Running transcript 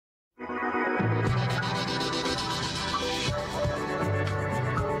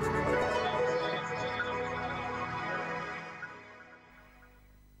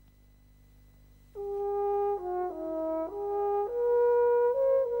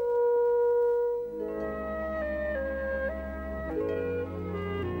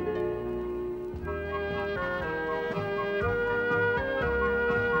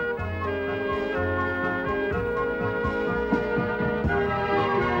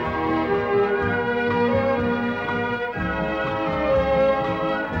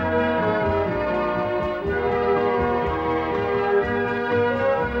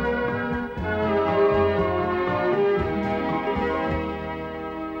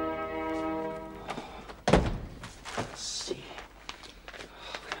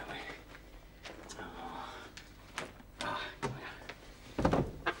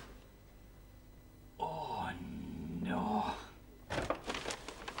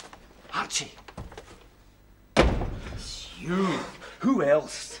Archie! It's you. Who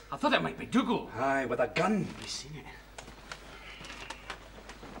else? I thought it might be Dougal. Aye, with a gun. Have you seen it?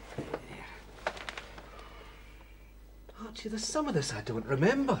 Archie, there's some of this I don't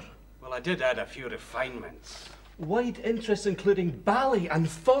remember. Well, I did add a few refinements. Wide interests including ballet and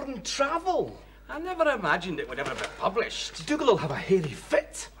foreign travel. I never imagined it would ever be published. Dougal will have a hairy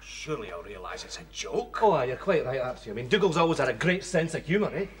fit. Well, surely I'll realise it's a joke. Oh, aye, you're quite right, Archie. I mean, Dougal's always had a great sense of humour,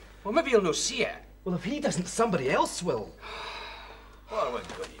 eh? Well, maybe he'll no see it. Well, if he doesn't, somebody else will. What are we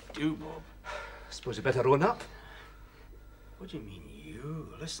going to do, Bob? I suppose you better own up. What do you mean,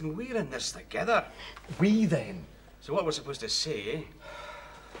 you? Listen, we're in this together. We, then? So what we're supposed to say, eh?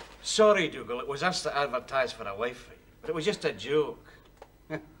 Sorry, Dougal, it was us that advertised for a wife, but it was just a joke.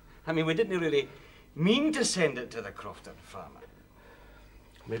 I mean, we didn't really mean to send it to the Crofton farmer.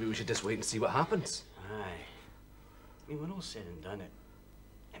 Maybe we should just wait and see what happens. Aye. I mean, when all's said and done, it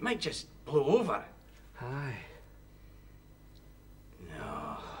might just blow over. Aye.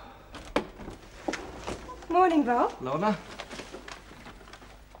 No. Morning, Bob. Lorna?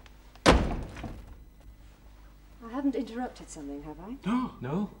 I haven't interrupted something, have I? No.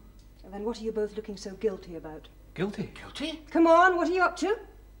 No. And then what are you both looking so guilty about? Guilty? Guilty? Come on, what are you up to?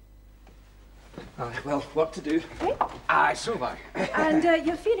 Aye, well, what to do? Eh? Aye, so have I. And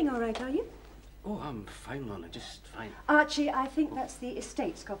you're feeling all right, are you? Oh, I'm fine, Lorna, just fine. Archie, I think that's the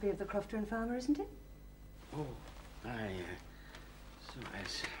estate's copy of the Crofton Farmer, isn't it? Oh, aye, so it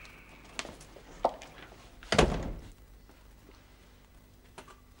is.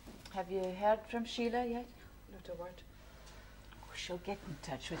 Have you heard from Sheila yet? Not a word. Oh, she'll get in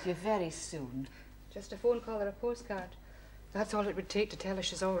touch with you very soon. Just a phone call or a postcard. That's all it would take to tell her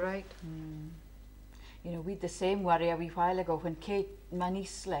she's all right. You know, we'd the same worry a wee while ago when Kate, my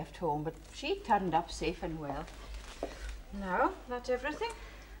niece, left home, but she turned up safe and well. Now, that's everything?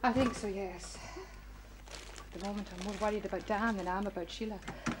 I think so, yes. At the moment, I'm more worried about Dan than I am about Sheila.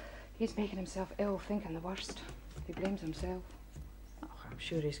 He's making himself ill, thinking the worst. He blames himself. Oh, I'm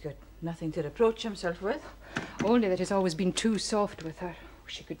sure he's got nothing to reproach himself with. Only that he's always been too soft with her.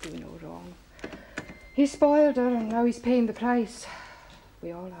 She could do no wrong. He spoiled her, and now he's paying the price.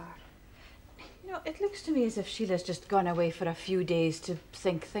 We all are. You know, it looks to me as if Sheila's just gone away for a few days to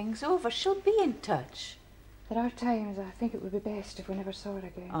think things over. She'll be in touch. There are times I think it would be best if we never saw her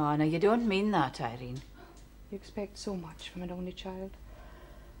again. Oh, no, you don't mean that, Irene. You expect so much from an only child.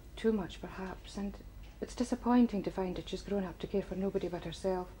 Too much, perhaps, and it's disappointing to find that she's grown up to care for nobody but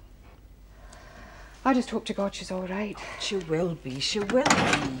herself. I just hope to God she's all right. She will be, she will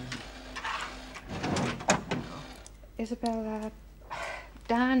be. Isabel,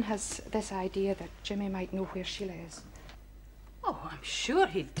 Dan has this idea that Jimmy might know where Sheila is. Oh, I'm sure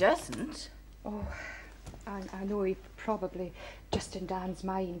he doesn't. Oh, I know he probably just in Dan's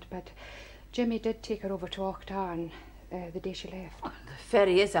mind, but Jimmy did take her over to Auchtarn the day she left. Oh, the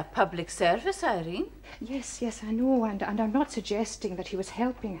ferry is a public service, Irene. Yes, I know, and I'm not suggesting that he was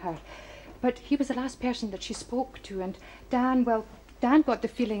helping her, but he was the last person that she spoke to, and Dan got the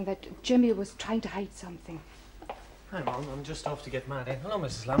feeling that Jimmy was trying to hide something. Hi, Mom. I'm just off to get married. Hello,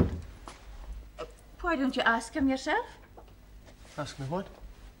 Mrs. Lamb. Why don't you ask him yourself? Ask me what?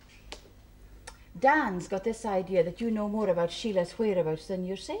 Dan's got this idea that you know more about Sheila's whereabouts than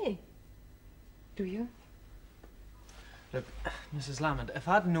you say. Do you? Look, Mrs. Lamond, if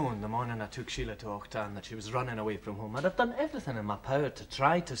I'd known the morning I took Sheila to Auchtarn that she was running away from home, I'd have done everything in my power to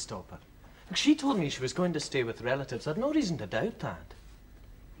try to stop her. Look, she told me she was going to stay with relatives. I'd no reason to doubt that.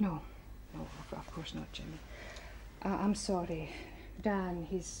 No, of course not, Jimmy. I'm sorry. Dan,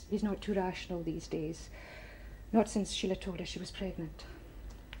 he's not too rational these days. Not since Sheila told us she was pregnant.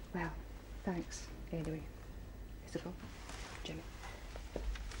 Well, thanks, anyway. Isabel, Jimmy.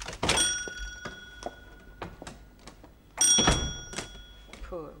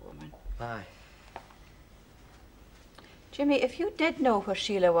 Poor woman. Aye. Jimmy, if you did know where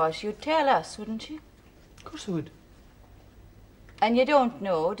Sheila was, you'd tell us, wouldn't you? Of course I would. And you don't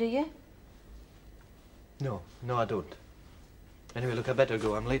know, do you? No, I don't. Anyway, look, I better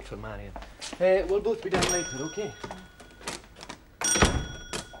go. I'm late for Marion. We'll both be down later, okay?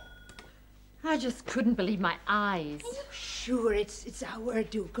 I just couldn't believe my eyes. Are you sure it's our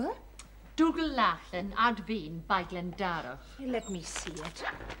Dougal? Dougal Laughlin, Ardveen by Glendarroch. Let me see it.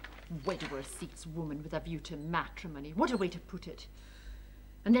 Widower seeks woman with a view to matrimony. What a way to put it.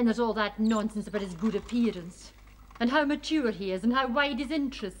 And then there's all that nonsense about his good appearance, and how mature he is, and how wide his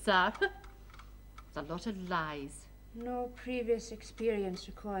interests are. It's a lot of lies. No previous experience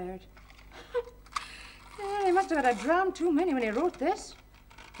required. He must have had a dram too many when he wrote this.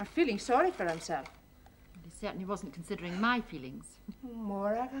 Or feeling sorry for himself. And he certainly wasn't considering my feelings.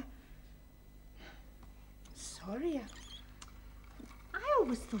 Maura,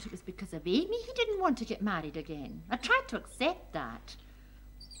 always thought it was because of Amy he didn't want to get married again. I tried to accept that.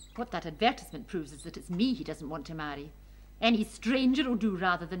 What that advertisement proves is that it's me he doesn't want to marry. Any stranger will do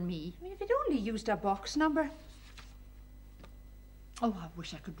rather than me. I mean, if he'd only used a box number. Oh, I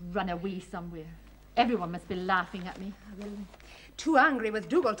wish I could run away somewhere. Everyone must be laughing at me. Well, too angry with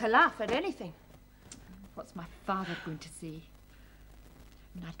Dougal to laugh at anything. What's my father going to say?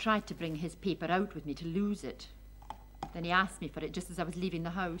 And I tried to bring his paper out with me to lose it. Then he asked me for it just as I was leaving the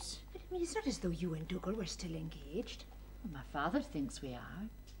house. But, I mean, it's not as though you and Dougal were still engaged. Well, my father thinks we are.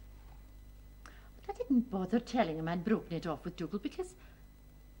 But I didn't bother telling him I'd broken it off with Dougal because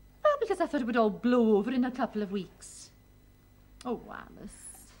I thought it would all blow over in a couple of weeks. Oh,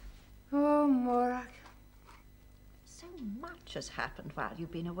 Alice. Oh, Morag. So much has happened while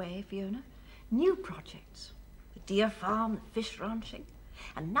you've been away, Fiona. New projects, the deer farm, the fish ranching,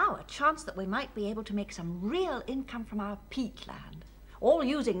 and now a chance that we might be able to make some real income from our peatland, all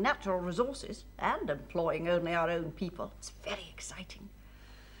using natural resources and employing only our own people. It's very exciting.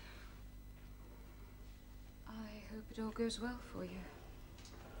 I hope it all goes well for you.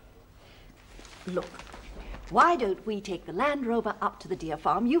 Look, why don't we take the Land Rover up to the deer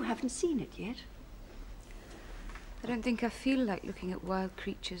farm? You haven't seen it yet. I don't think I feel like looking at wild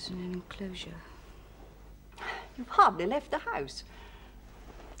creatures in an enclosure. You've hardly left the house.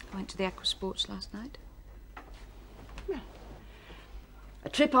 I went to the aqua sports last night. Well, a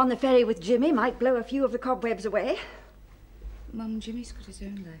trip on the ferry with Jimmy might blow a few of the cobwebs away. Mum, Jimmy's got his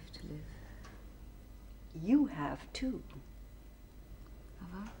own life to live. You have too.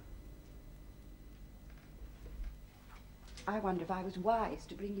 Have I? I wonder if I was wise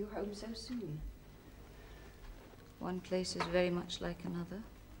to bring you home so soon. One place is very much like another.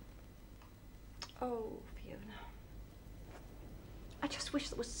 Oh, Fiona. I just wish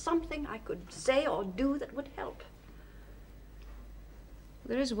there was something I could say or do that would help.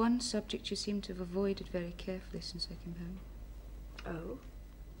 There is one subject you seem to have avoided very carefully since I came home. Oh?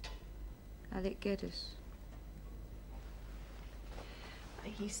 Alec Geddes.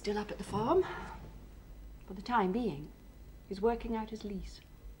 He's still up at the farm. For the time being. He's working out his lease.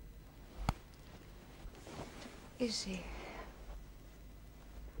 Is he?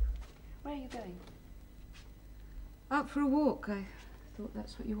 Where are you going? Out for a walk. I thought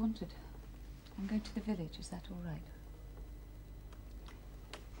that's what you wanted. I'm going to the village. Is that all right?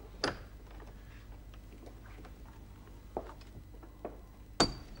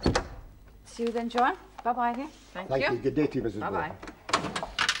 See you then, John. Bye-bye here. Thank you. Good day to you, Mrs. Bye-bye.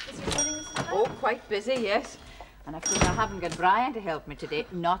 Is your morning, Mrs. Bell? Oh, quite busy, yes. And of course I haven't got Brian to help me today.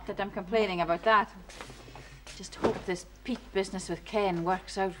 Not that I'm complaining about that. Just hope this peat business with Ken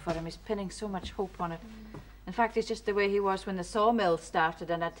works out for him. He's pinning so much hope on it. In fact, it's just the way he was when the sawmill started,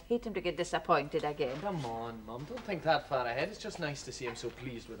 and I'd hate him to get disappointed again. Come on, Mum. Don't think that far ahead. It's just nice to see him so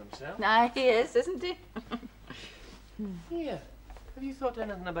pleased with himself. Nah, he is, isn't he? Here. Have you thought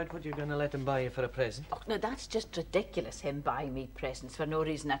anything about what you're going to let him buy you for a present? Oh, no, that's just ridiculous, him buying me presents for no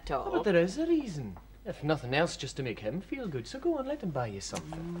reason at all. Oh, but there is a reason. If nothing else, just to make him feel good. So go on, let him buy you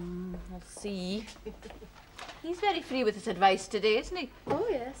something. We'll see. He's very free with his advice today, isn't he? Oh,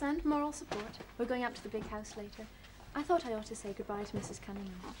 yes, and moral support. We're going up to the big house later. I thought I ought to say goodbye to Mrs.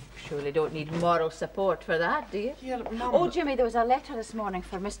 Cunningham. Surely don't need moral support for that, do you? Yeah, Mum. Oh, Jimmy, there was a letter this morning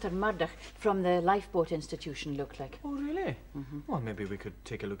for Mr. Murdoch from the Lifeboat Institution, looked like. Oh, really? Well, maybe we could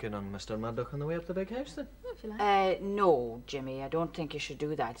take a look in on Mr. Murdoch on the way up to the big house, then. Oh, if you like. No, Jimmy, I don't think you should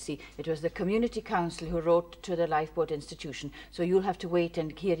do that. See, it was the Community Council who wrote to the Lifeboat Institution, so you'll have to wait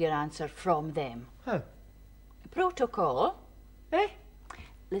and hear your answer from them. How? Protocol? Eh?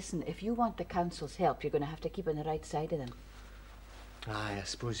 Listen, if you want the council's help, you're going to have to keep on the right side of them. Aye, I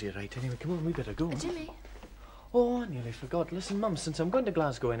suppose you're right. Anyway, come on, we better go. Jimmy. Oh, I nearly forgot. Listen, Mum, since I'm going to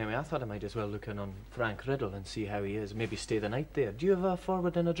Glasgow anyway, I thought I might as well look in on Frank Riddle and see how he is. Maybe stay the night there. Do you have a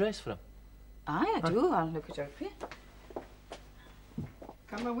forward and address for him? Aye, I do. I'll look it up for you.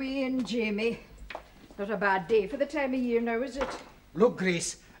 Come away in, Jamie. Not a bad day for the time of year now, is it? Look,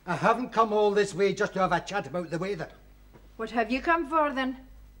 Grace, I haven't come all this way just to have a chat about the weather. What have you come for, then?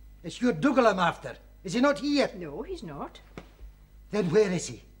 It's your Dougal I'm after. Is he not here? No, he's not. Then where is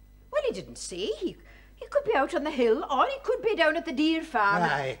he? Well, he didn't say. He could be out on the hill, or he could be down at the deer farm.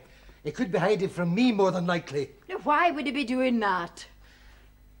 Aye, he could be hiding from me more than likely. Now, why would he be doing that?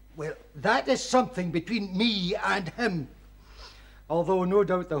 Well, that is something between me and him. Although no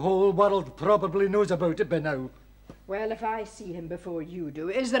doubt the whole world probably knows about it by now. Well, if I see him before you do,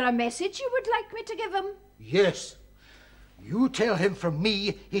 is there a message you would like me to give him? Yes. You tell him from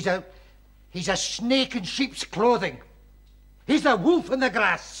me he's a snake in sheep's clothing. He's a wolf in the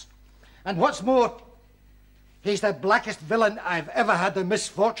grass. And what's more, He's the blackest villain I've ever had the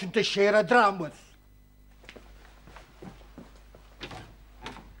misfortune to share a dram with.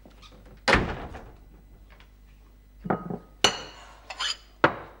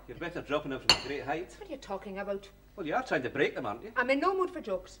 You're better dropping him from a great height. What are you talking about? Well, you are trying to break them, aren't you? I'm in no mood for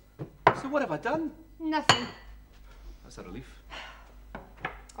jokes. So what have I done? Nothing. That's a relief.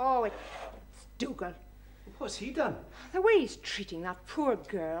 Oh, it's Dougal. What's he done? The way he's treating that poor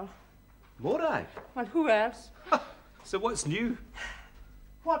girl. Morai? Well, who else? So what's new?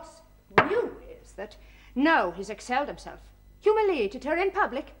 What's new is that now he's excelled himself. Humiliated her in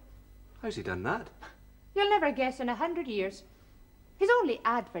public. How's he done that? You'll never guess in 100 years. He's only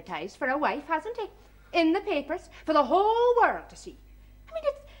advertised for a wife, hasn't he? In the papers, for the whole world to see. I mean,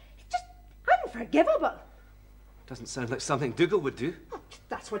 it's just unforgivable. Doesn't sound like something Dougal would do. Oh,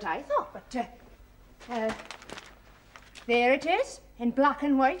 that's what I thought, but, there it is, in black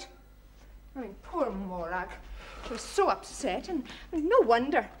and white. I mean, poor Morag. He was so upset, and no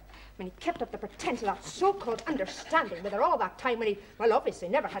wonder. I mean, he kept up the pretense of that so-called understanding with her all that time when he, well, obviously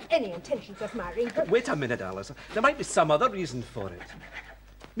never had any intentions of marrying her. Wait a minute, Alice. There might be some other reason for it.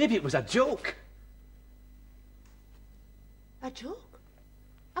 Maybe it was a joke. A joke?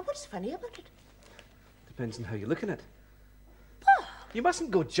 And what's funny about it? Depends on how you look at it. You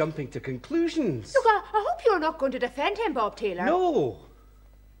mustn't go jumping to conclusions. Look, I hope you're not going to defend him, Bob Taylor. No.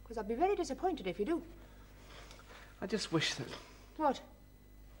 Because I'd be very disappointed if you do. I just wish that... What?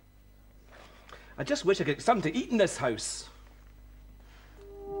 I just wish I could get something to eat in this house.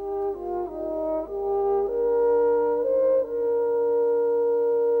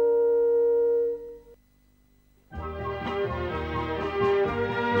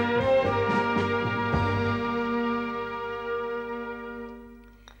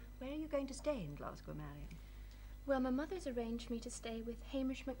 Stay in Glasgow, Marion? Well, my mother's arranged me to stay with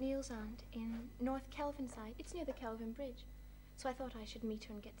Hamish McNeil's aunt in North Kelvinside. It's near the Kelvin Bridge. So I thought I should meet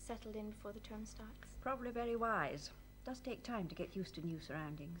her and get settled in before the term starts. Probably very wise. It does take time to get used to new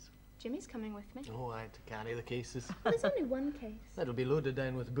surroundings. Jimmy's coming with me. Oh, I had to carry the cases. There's only one case. That'll be loaded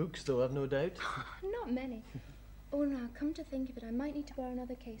down with books, though, I've no doubt. Not many. Oh, now, come to think of it, I might need to borrow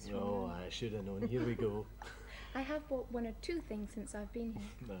another case from Oh, Mum. I should have known. Here we go. I have bought one or two things since I've been here.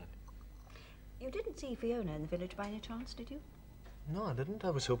 Right. You didn't see Fiona in the village by any chance, did you? No, I didn't.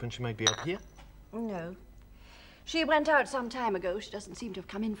 I was hoping she might be up here. No. She went out some time ago. She doesn't seem to have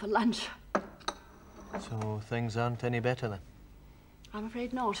come in for lunch. So things aren't any better then? I'm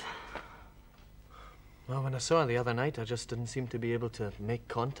afraid not. Well, when I saw her the other night, I just didn't seem to be able to make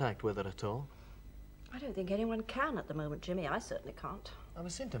contact with her at all. I don't think anyone can at the moment, Jimmy. I certainly can't. I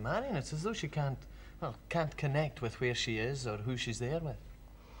was saying to Marion, it's as though she can't connect with where she is or who she's there with.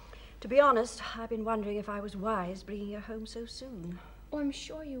 To be honest, I've been wondering if I was wise bringing her home so soon. Oh, I'm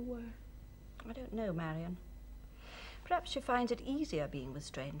sure you were. I don't know, Marion. Perhaps she finds it easier being with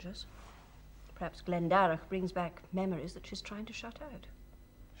strangers. Perhaps Glendarroch brings back memories that she's trying to shut out.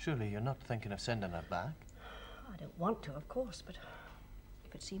 Surely you're not thinking of sending her back? I don't want to, of course, but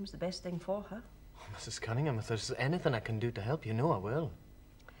if it seems the best thing for her. Oh, Mrs. Cunningham, if there's anything I can do to help, you know I will.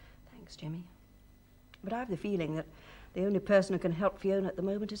 Thanks, Jimmy. But I've the feeling that the only person who can help Fiona at the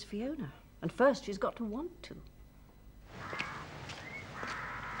moment is Fiona. And first she's got to want to.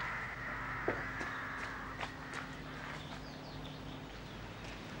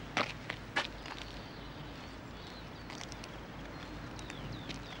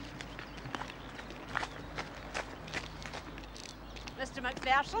 Mr.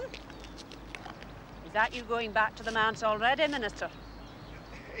 Macpherson? Is that you going back to the manse already, Minister?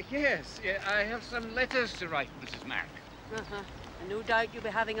 Yes, I have some letters to write, Mrs. Mac. And no doubt you'll be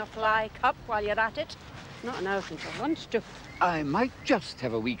having a fly cup while you're at it. Not an hour since your lunch, too. I might just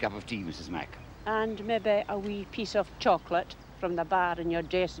have a wee cup of tea, Mrs. Mac. And maybe a wee piece of chocolate from the bar in your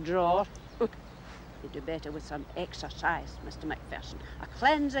desk drawer. You'd do better with some exercise, Mr. Macpherson. A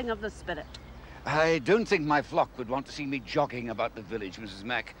cleansing of the spirit. I don't think my flock would want to see me jogging about the village, Mrs.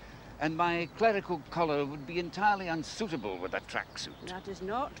 Mac. And my clerical collar would be entirely unsuitable with a tracksuit. That is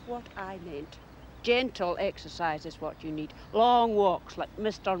not what I meant. Gentle exercise is what you need. Long walks, like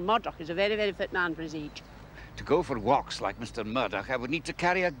Mr. Murdoch is a very, very fit man for his age. To go for walks like Mr. Murdoch, I would need to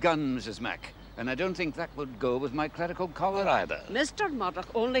carry a gun, Mrs. Mac. And I don't think that would go with my clerical collar either. Mr. Murdoch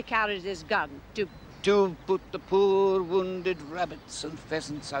only carries his gun to put the poor wounded rabbits and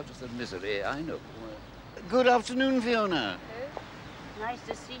pheasants out of their misery, I know. Good afternoon, Fiona. Nice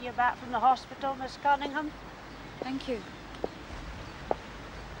to see you back from the hospital, Miss Cunningham. Thank you.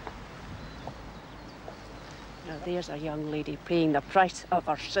 Now, there's a young lady paying the price of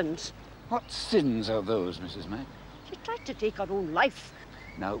her sins. What sins are those, Mrs. Mac? She tried to take her own life.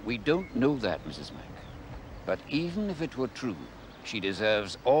 Now, we don't know that, Mrs. Mac. But even if it were true, she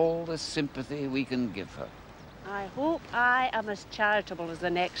deserves all the sympathy we can give her. I hope I am as charitable as the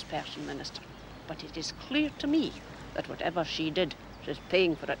next person, Minister. But it is clear to me that whatever she did, she's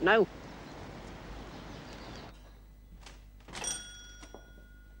paying for it now.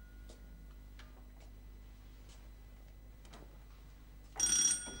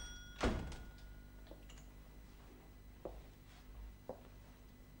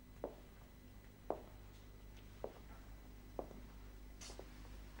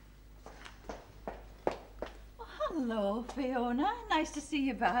 Hello, Fiona. Nice to see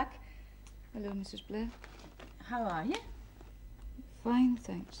you back. Hello, Mrs. Blair. How are you? Fine,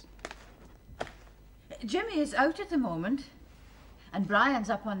 thanks. Jimmy is out at the moment. And Brian's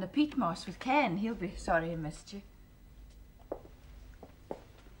up on the peat moss with Ken. He'll be sorry he missed you.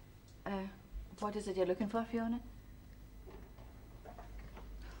 What is it you're looking for, Fiona?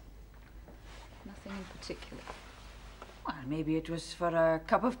 Nothing in particular. Well, maybe it was for a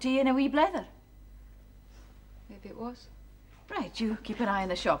cup of tea and a wee blether. Maybe it was. Right, you keep an eye on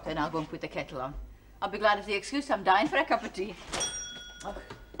the shop, then I'll go and put the kettle on. I'll be glad of the excuse. I'm dying for a cup of tea. Oh.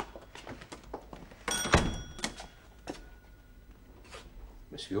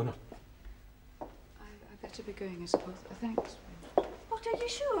 Miss Fiona. I better be going, I suppose. Thanks. What, are you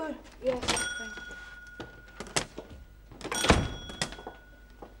sure? Yes, thank you.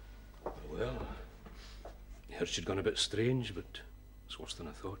 Well, I heard she'd gone a bit strange, but it's worse than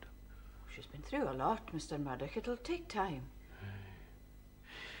I thought. She's been through a lot, Mr. Murdoch. It'll take time.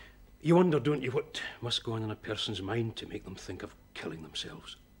 You wonder, don't you, what must go on in a person's mind to make them think of killing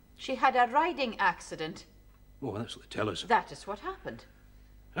themselves? She had a riding accident. Oh, that's what they tell us. That is what happened.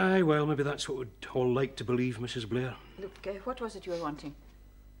 Aye, well, maybe that's what we'd all like to believe, Mrs. Blair. Look, what was it you were wanting?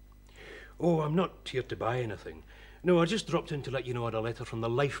 Oh, I'm not here to buy anything. No, I just dropped in to let you know I had a letter from the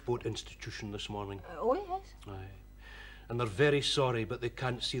Lifeboat Institution this morning. Oh, yes? Aye. And they're very sorry, but they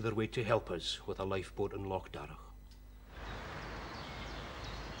can't see their way to help us with a lifeboat in Loch Ness.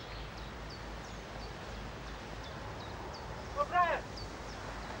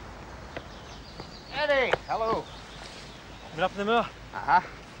 Eddie, hello. Been up in the moor? I'm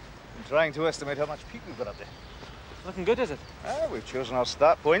trying to estimate how much peat we've got up there. Looking good, is it? We've chosen our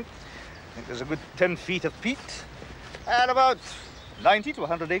start point. I think there's a good 10 feet of peat and about 90 to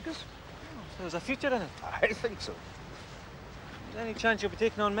 100 acres. Oh, so there's a future in it? I think so. Is there any chance you'll be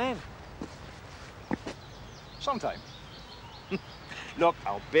taking on men? Sometime. Look,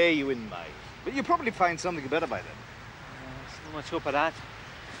 I'll bear you in mind. But you'll probably find something better by then. There's not much hope of that.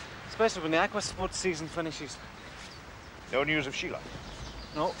 Especially when the aqua sports season finishes. No news of Sheila?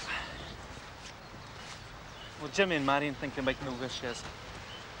 No. Well, Jimmy and Marion think they might know where she is.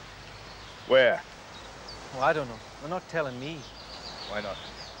 Where? Well, I don't know. They're not telling me. Why not?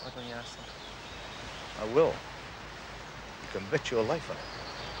 Why don't you ask them? I will. You can bet your life on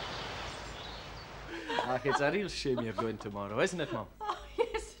it. It's a real shame you're going tomorrow, isn't it, Mum? Oh,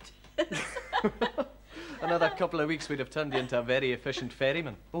 yes, it is. Another couple of weeks we'd have turned you into a very efficient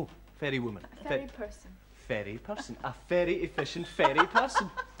ferryman. Oh, ferry woman. A ferry person. Ferry person. A very efficient ferry person.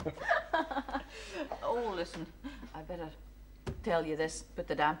 Oh, listen, I better tell you this, put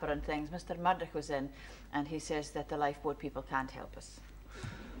the damper on things. Mr. Murdoch was in, and he says that the lifeboat people can't help us.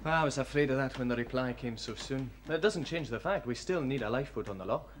 Well, I was afraid of that when the reply came so soon. It doesn't change the fact we still need a lifeboat on the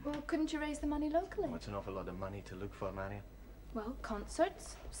loch. Well, couldn't you raise the money locally? Oh, it's an awful lot of money to look for, Marion. Well,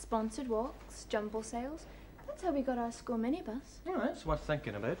 concerts, sponsored walks, jumble sales. That's how we got our school minibus. All right, it's worth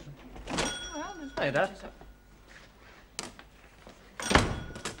thinking about. Well, Hey, Dad.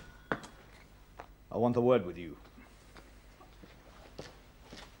 I want a word with you.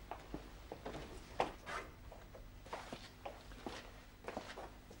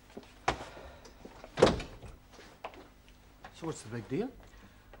 So what's the big deal?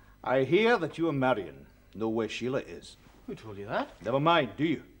 I hear that you and Marion know where Sheila is. Who told you that? Never mind, do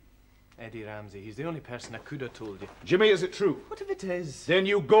you? Eddie Ramsey. He's the only person I could have told you. Jimmy, is it true? What if it is? Then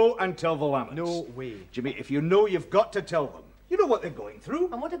you go and tell the Lammonts. No way. Jimmy, if you know, you've got to tell them. You know what they're going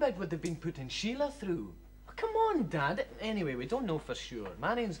through. And what about what they've been putting Sheila through? Oh, come on, Dad. Anyway, we don't know for sure.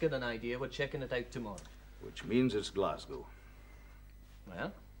 Marion's got an idea. We're checking it out tomorrow. Which means it's Glasgow.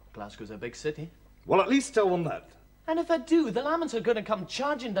 Well, Glasgow's a big city. Well, at least tell them that. And if I do, the Lammonts are going to come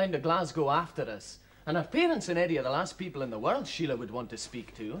charging down to Glasgow after us. And our parents and Eddie are the last people in the world Sheila would want to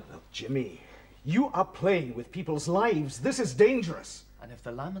speak to. Look, Jimmy, you are playing with people's lives. This is dangerous. And if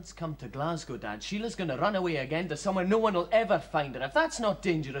the Lammonts come to Glasgow, Dad, Sheila's going to run away again to somewhere no one will ever find her. If that's not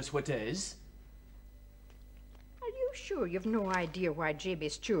dangerous, what is? Are you sure you've no idea why Jamie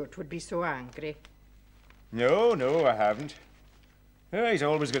Stewart would be so angry? No, I haven't. He's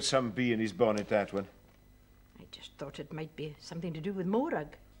always got some bee in his bonnet, that one. just thought it might be something to do with Morag.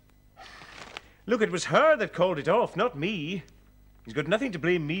 Look, it was her that called it off, not me. He's got nothing to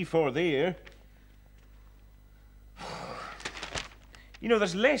blame me for there. You know,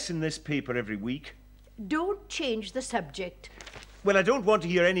 there's less in this paper every week. Don't change the subject. Well, I don't want to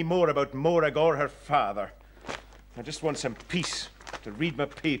hear any more about Morag or her father. I just want some peace to read my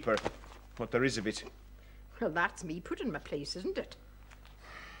paper, what there is of it. Well, that's me put in my place, isn't it?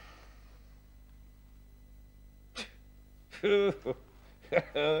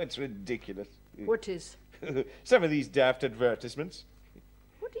 It's ridiculous. What is? Some of these daft advertisements.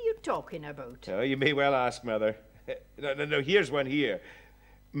 What are you talking about? Oh, you may well ask, Mother. No, here's one here.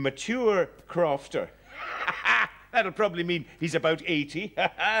 Mature crofter. That'll probably mean he's about 80.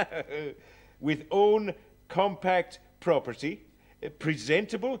 With own compact property.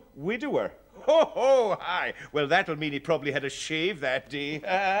 Presentable widower. Ho, ho, hi. Well, that'll mean he probably had a shave that day.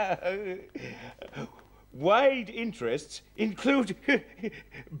 Wide interests include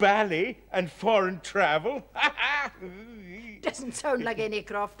ballet and foreign travel. Doesn't sound like any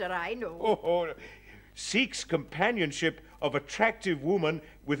crofter I know. Oh, seeks companionship of attractive woman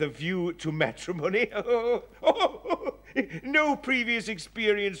with a view to matrimony. No previous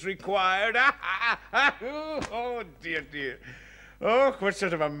experience required. Oh, dear, dear. Oh, what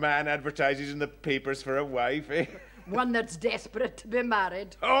sort of a man advertises in the papers for a wife, eh? One that's desperate to be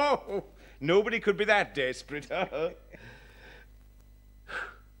married. Oh, nobody could be that desperate.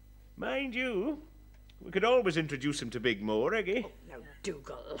 Mind you, we could always introduce him to Big Morag, eh? Oh, now,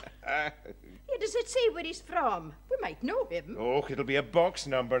 Dougal. Does it say where he's from? We might know him. Oh, it'll be a box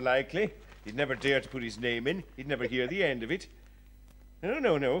number, likely. He'd never dare to put his name in. He'd never hear the end of it.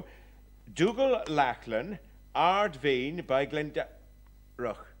 No. Dougal Lachlan, Ardvain by Glendarroch.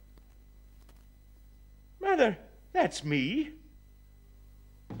 Mother, that's me.